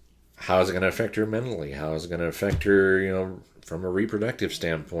how is it going to affect her mentally? How is it going to affect her, from a reproductive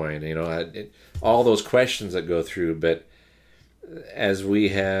standpoint? All those questions that go through. But as we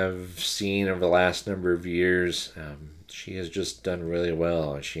have seen over the last number of years, she has just done really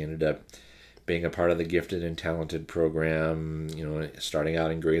well. She ended up being a part of the Gifted and Talented program, starting out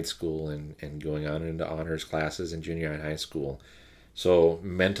in grade school and going on into honors classes in junior and high school. So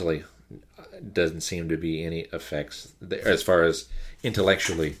mentally, doesn't seem to be any effects there, as far as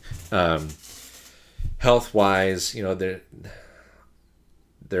intellectually. Health-wise, there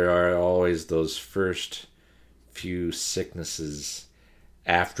are always those first few sicknesses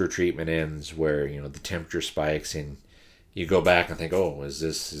after treatment ends where, the temperature spikes and you go back and think, oh,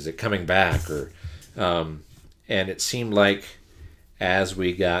 is it coming back? Or, and it seemed like as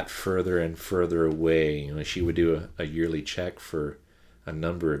we got further and further away, she would do a yearly check for a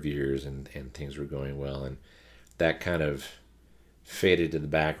number of years and things were going well. And that kind of faded to the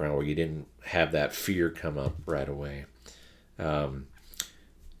background where you didn't have that fear come up right away.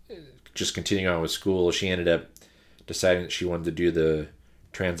 Just continuing on with school, she ended up deciding that she wanted to do the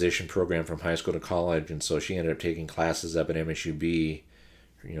transition program from high school to college, and so she ended up taking classes up at MSUB.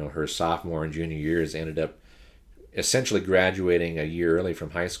 Her sophomore and junior years, ended up essentially graduating a year early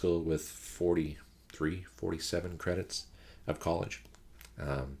from high school with 47 credits of college.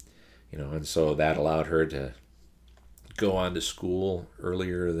 And so that allowed her to go on to school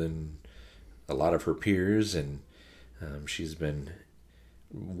earlier than a lot of her peers, and she's been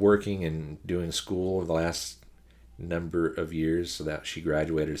working and doing school over the last number of years, so that she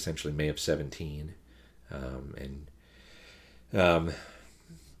graduated essentially May of 17.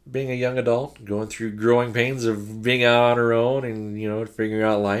 Being a young adult, going through growing pains of being out on her own and, figuring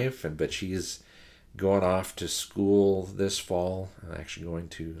out life, but she's going off to school this fall, actually going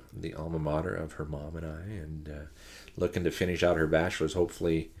to the alma mater of her mom and I, and looking to finish out her bachelor's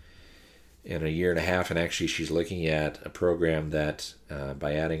hopefully in a year and a half. And actually she's looking at a program that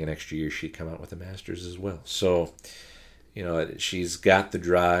by adding an extra year she'd come out with a master's as well. So she's got the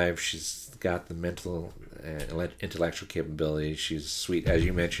drive, she's got the mental intellectual capability. She's sweet. As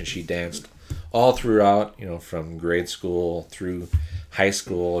you mentioned, she danced all throughout, from grade school through high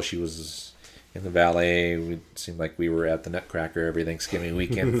school. She was in the ballet. It seemed like we were at the Nutcracker every Thanksgiving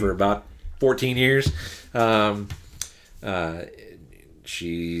weekend for about 14 years.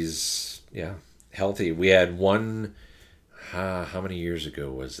 She's healthy. We had one, how many years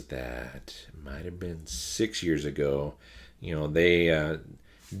ago was that? It might have been 6 years ago. They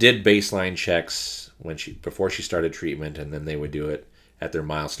did baseline checks before she started treatment, and then they would do it at their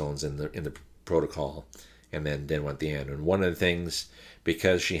milestones in the protocol, and then went the end. And one of the things,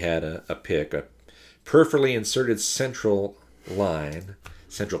 because she had a PIC, a peripherally inserted central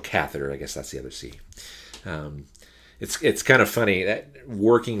catheter, I guess that's the other C. It's kind of funny that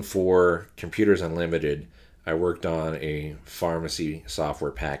working for Computers Unlimited, I worked on a pharmacy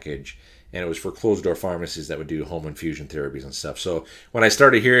software package, and it was for closed-door pharmacies that would do home infusion therapies and stuff. So when I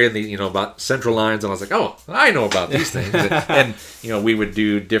started hearing about central lines, and I was like, oh, I know about these things. and we would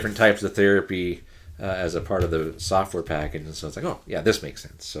do different types of therapy as a part of the software package, and so it's like, oh, yeah, this makes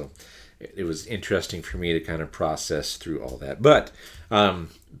sense. So it was interesting for me to kind of process through all that. But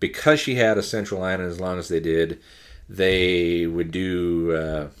because she had a central line, and as long as they did, they would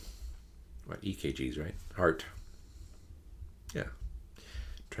do EKGs, right? Heart. Yeah.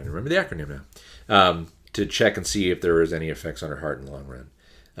 Trying to remember the acronym now. To check and see if there was any effects on her heart in the long run.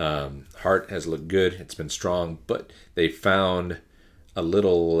 Heart has looked good. It's been strong, but they found a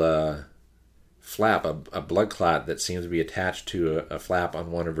little flap, a blood clot that seems to be attached to a flap on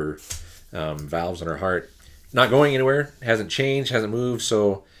one of her valves on her heart. Not going anywhere. Hasn't changed. Hasn't moved.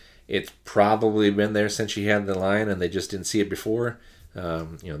 So it's probably been there since she had the line, and they just didn't see it before.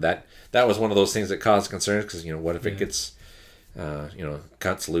 That was one of those things that caused concerns, because what if it gets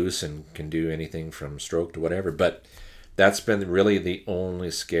cuts loose and can do anything from stroke to whatever. But that's been really the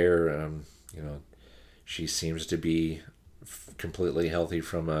only scare. She seems to be completely healthy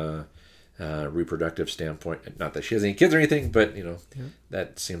from a reproductive standpoint. Not that she has any kids or anything, but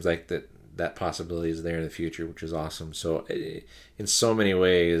that seems like that possibility is there in the future, which is awesome. So in so many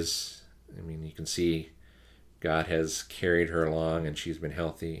ways, I mean, you can see God has carried her along, and she's been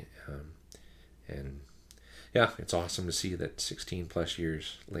healthy. And yeah, it's awesome to see that 16 plus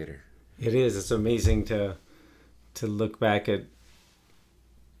years later. It is. It's amazing to look back at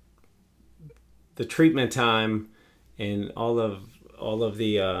the treatment time and all of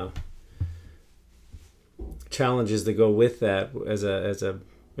the challenges that go with that as a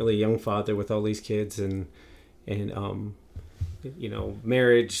really young father with all these kids and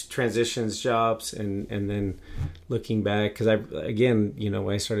marriage, transitions, jobs, and then looking back, because when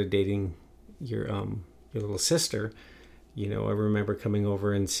I started dating your little sister, I remember coming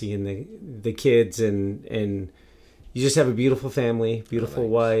over and seeing the kids, and you just have a beautiful family, beautiful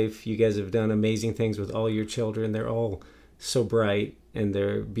wife. You guys have done amazing things with all your children. They're all so bright and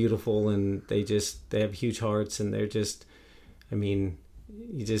they're beautiful, and they have huge hearts, and they're just, I mean,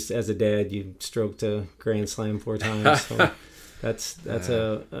 you just, as a dad, you stroked a grand slam 4 times. So that's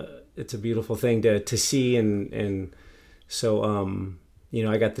it's a beautiful thing to see, and so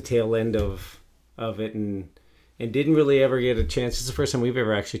I got the tail end of it and didn't really ever get a chance. It's the first time we've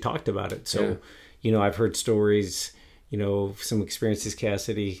ever actually talked about it. So I've heard stories, some experiences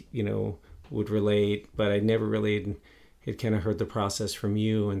Cassidy would relate, but I never really had kind of heard the process from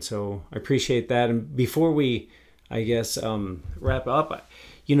you, and so I appreciate that. And before we, I guess, wrap up,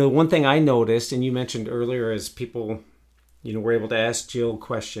 one thing I noticed, and you mentioned earlier, is people we're able to ask Jill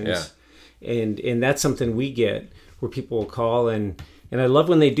questions, and that's something we get where people will call, and I love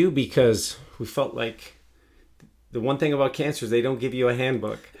when they do, because we felt like the one thing about cancer is they don't give you a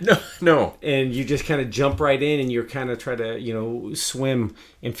handbook. No. And you just kind of jump right in, and you're kind of try to, swim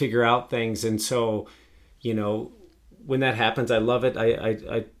and figure out things. And so, when that happens, I love it.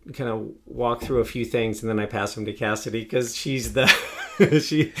 I kind of walk through a few things, and then I pass them to Cassidy, because she's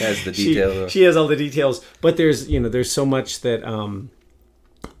she has the details. She has all the details. But there's so much that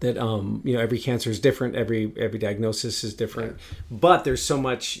every cancer is different. Every diagnosis is different. But there's so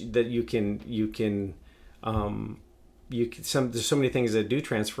much that you can there's so many things that do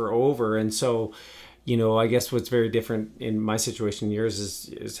transfer over. And so, I guess what's very different in my situation, yours,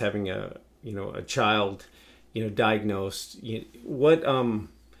 is having a child, diagnosed. What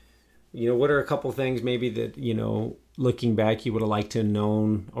are a couple things maybe that, looking back, you would have liked to have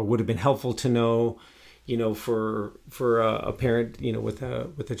known, or would have been helpful to know, for a parent, with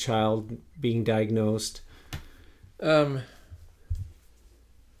a child being diagnosed?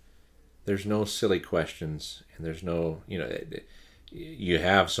 There's no silly questions, and there's no, you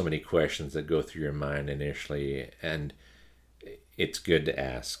have so many questions that go through your mind initially, and it's good to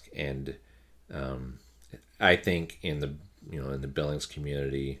ask. And I think in the Billings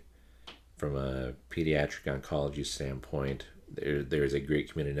community, from a pediatric oncology standpoint, there's a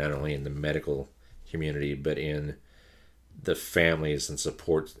great community, not only in the medical community, but in the families and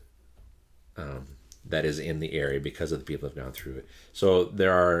support that is in the area because of the people who have gone through it. So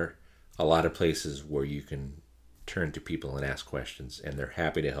there are a lot of places where you can turn to people and ask questions, and they're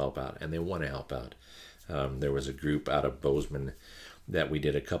happy to help out, and they want to help out. There was a group out of Bozeman that we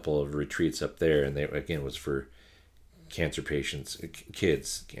did a couple of retreats up there, and it was for cancer patients,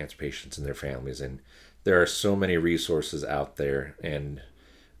 cancer patients and their families. And there are so many resources out there. And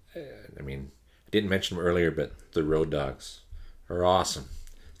I didn't mention them earlier, but the Road Dogs are awesome.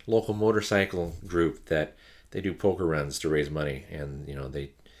 Local motorcycle group that they do poker runs to raise money, and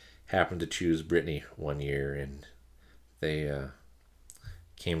they happened to choose Brittany one year, and they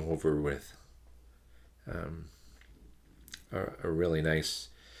came over with a really nice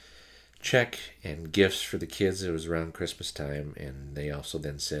check and gifts for the kids. It was around Christmas time, and they also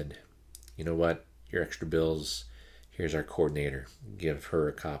then said, you know what, your extra bills, here's our coordinator, give her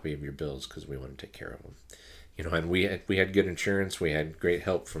a copy of your bills, because we want to take care of them. And we had good insurance, we had great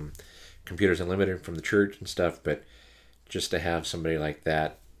help from Computers Unlimited, from the church and stuff, but just to have somebody like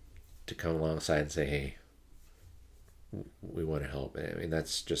that to come alongside and say, hey, we want to help,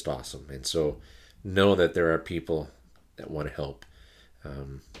 that's just awesome. And so know that there are people that want to help.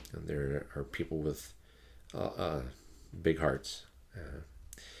 And there are people with big hearts,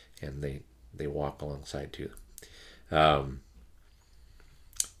 and they walk alongside too.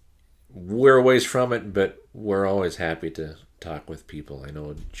 We're a ways from it, but we're always happy to talk with people. I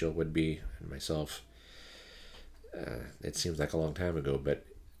know Jill would be, and myself. It seems like a long time ago, but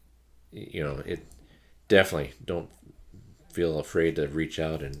it definitely, don't feel afraid to reach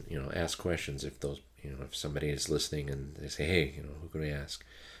out and ask questions if if somebody is listening and they say, hey, who can we ask?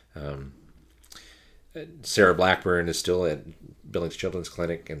 Sarah Blackburn is still at Billings Children's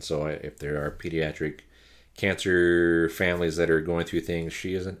Clinic, and so if there are pediatric cancer families that are going through things,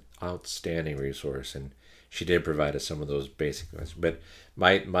 she is an outstanding resource, and she did provide us some of those basic ones. But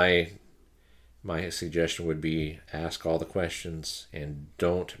my suggestion would be ask all the questions and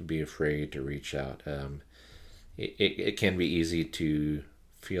don't be afraid to reach out. It can be easy to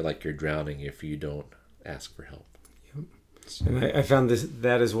feel like you're drowning if you don't ask for help. Yep. And I found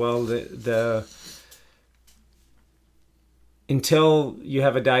that as well. The until you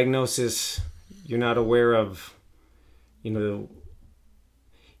have a diagnosis, you're not aware of, you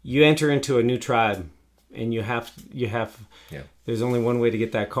enter into a new tribe, and you have. Yeah. There's only one way to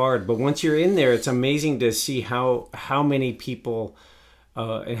get that card, but once you're in there, it's amazing to see how many people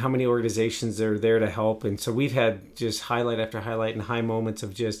and how many organizations are there to help. And so we've had just highlight after highlight and high moments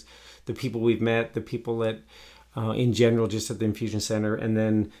of just the people we've met, the people that in general just at the infusion center, and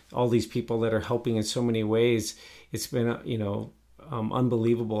then all these people that are helping in so many ways. It's been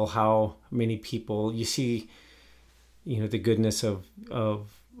unbelievable how many people you see, the goodness of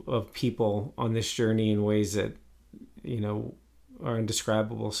people on this journey in ways that are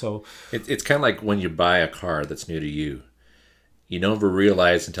indescribable. So it's kind of like when you buy a car that's new to you. You never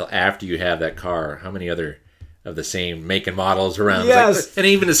realize until after you have that car how many other of the same make and models around. Yes. And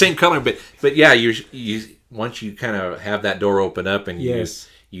even the same color. But yeah, you once you kind of have that door open up and yes.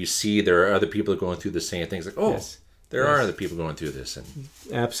 you see there are other people going through the same things. Like, yes. There are other people going through this. And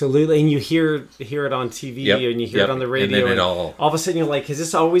absolutely. And you hear it on TV and you hear it on the radio. And then all of a sudden you're like, has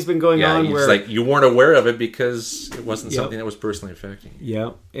this always been going on? It's like you weren't aware of it because it wasn't something that was personally affecting you.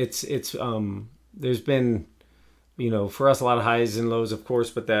 Yeah. It's there's been, for us a lot of highs and lows, of course,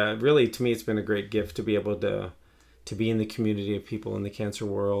 but that really, to me, it's been a great gift to be able to be in the community of people in the cancer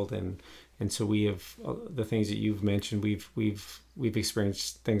world. And so we have the things that you've mentioned, we've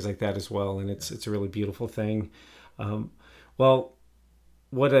experienced things like that as well. And it's a really beautiful thing. Well,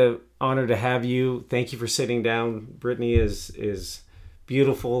 what an honor to have you. Thank you for sitting down. Brittany is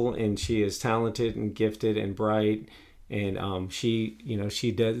beautiful, and she is talented and gifted and bright. And she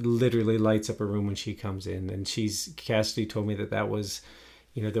literally lights up a room when she comes in. And Cassidy told me that was,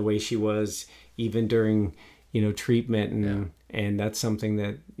 the way she was even during, treatment. And that's something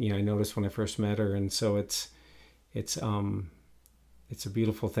that, I noticed when I first met her. And so it's a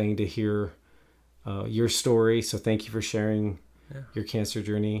beautiful thing to hear your story. So thank you for sharing your cancer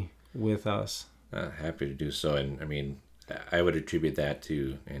journey with us. Happy to do so. And I mean, I would attribute that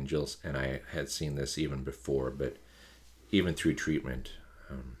to, and Jill and I had seen this even before, but even through treatment,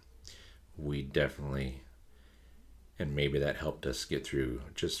 we definitely, and maybe that helped us get through,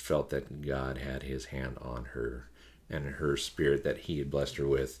 just felt that God had his hand on her and her spirit that he had blessed her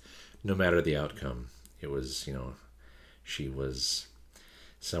with, no matter the outcome. It was, she was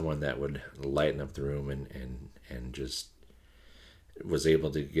someone that would lighten up the room and just was able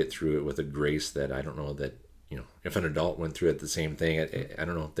to get through it with a grace that I don't know that, if an adult went through it the same thing, I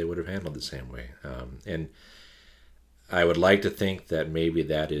don't know if they would have handled the same way. And I would like to think that maybe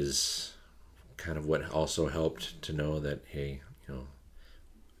that is kind of what also helped to know that, hey,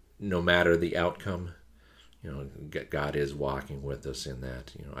 no matter the outcome, God is walking with us in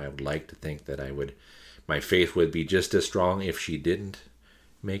that. I would like to think that my faith would be just as strong if she didn't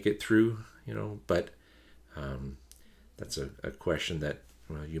make it through, but that's a question that,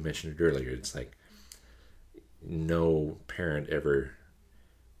 you mentioned it earlier. It's like no parent ever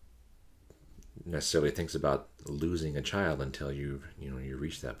necessarily thinks about losing a child until you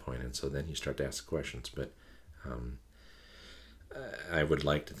reach that point, and so then you start to ask questions. But I would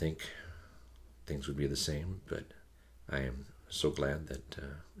like to think things would be the same, but I am so glad that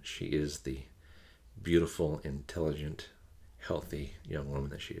she is the beautiful, intelligent, healthy young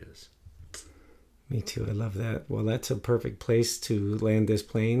woman that she is. Me too. I love that. Well, that's a perfect place to land this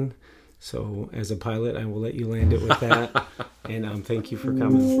plane. So as a pilot, I will let you land it with that. And thank you for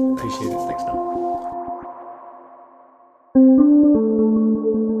coming. Appreciate it. Thanks, Noah.